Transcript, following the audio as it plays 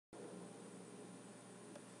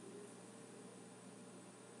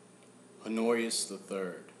Honorius III.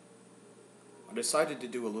 I decided to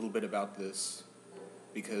do a little bit about this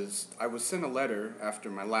because I was sent a letter after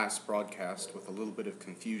my last broadcast with a little bit of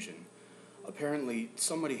confusion. Apparently,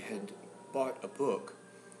 somebody had bought a book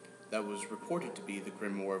that was reported to be the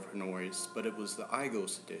Grimoire of Honorius, but it was the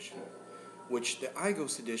Igos edition, which the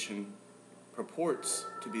Igos edition purports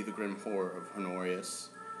to be the Grimoire of Honorius,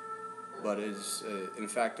 but is in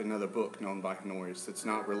fact another book known by Honorius that's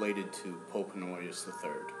not related to Pope Honorius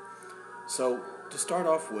III. So, to start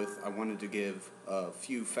off with, I wanted to give a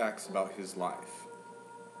few facts about his life.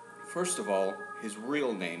 First of all, his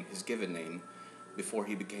real name, his given name, before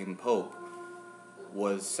he became Pope,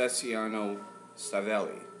 was Cessiano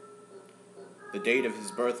Savelli. The date of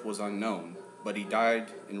his birth was unknown, but he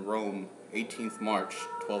died in Rome 18th March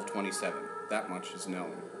 1227. That much is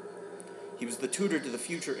known. He was the tutor to the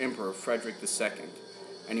future Emperor Frederick II,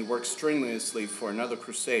 and he worked strenuously for another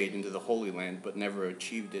crusade into the Holy Land, but never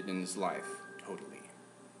achieved it in his life, totally.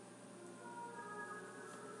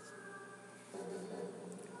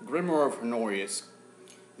 Grimoire of Honorius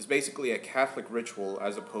is basically a Catholic ritual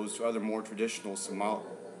as opposed to other more traditional Solomonic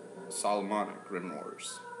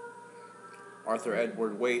grimoires. Arthur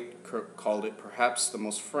Edward Waite called it perhaps the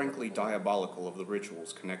most frankly diabolical of the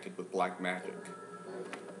rituals connected with black magic.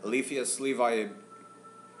 Eliphas Levi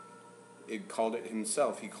called it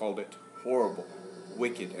himself. He called it horrible,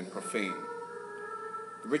 wicked, and profane.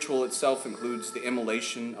 The ritual itself includes the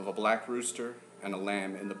immolation of a black rooster and a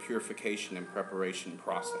lamb in the purification and preparation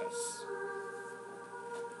process.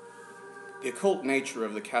 The occult nature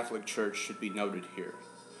of the Catholic Church should be noted here.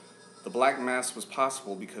 The Black Mass was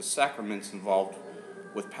possible because sacraments involved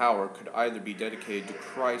with power could either be dedicated to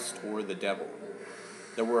Christ or the devil.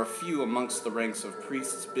 There were a few amongst the ranks of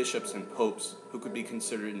priests, bishops, and popes who could be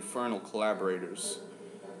considered infernal collaborators,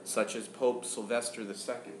 such as Pope Sylvester II.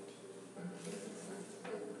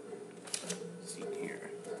 See here.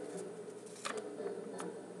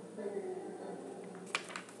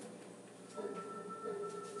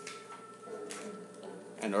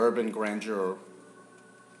 An urban grandeur.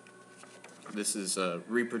 This is a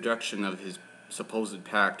reproduction of his supposed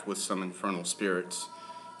pact with some infernal spirits.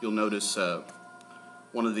 You'll notice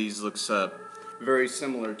one of these looks very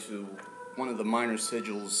similar to one of the minor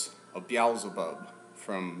sigils of Beelzebub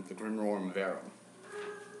from the Grimoire Verum.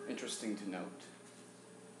 Interesting to note.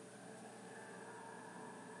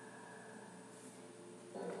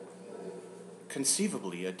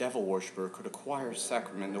 Conceivably, a devil worshipper could acquire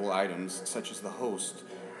sacramental items such as the host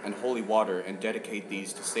and holy water and dedicate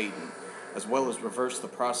these to Satan, as well as reverse the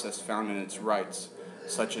process found in its rites,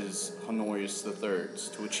 such as Honorius III's,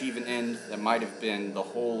 to achieve an end that might have been the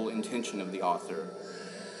whole intention of the author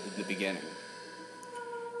in the beginning.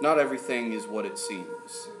 Not everything is what it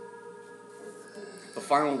seems. The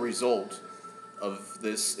final result of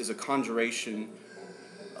this is a conjuration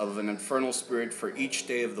of an infernal spirit for each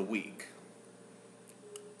day of the week.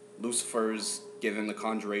 Lucifer is given the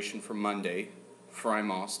conjuration for Monday,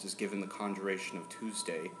 Phrymost is given the conjuration of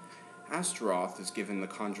Tuesday, Astaroth is given the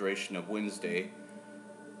conjuration of Wednesday,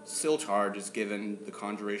 Silchard is given the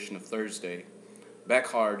conjuration of Thursday,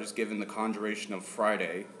 Beckhard is given the conjuration of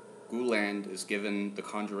Friday, Guland is given the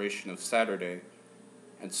conjuration of Saturday,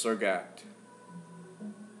 and Sergat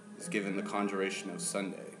is given the conjuration of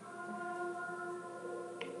Sunday.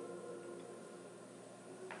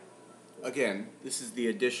 Again, this is the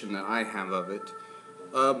edition that I have of it.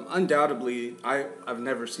 Undoubtedly, I've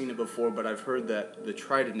never seen it before, but I've heard that the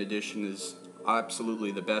Trident edition is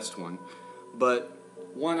absolutely the best one. But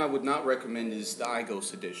one I would not recommend is the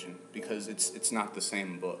Igos edition, because it's not the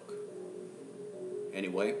same book.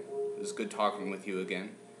 Anyway, it was good talking with you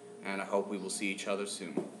again, and I hope we will see each other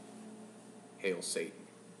soon. Hail Satan.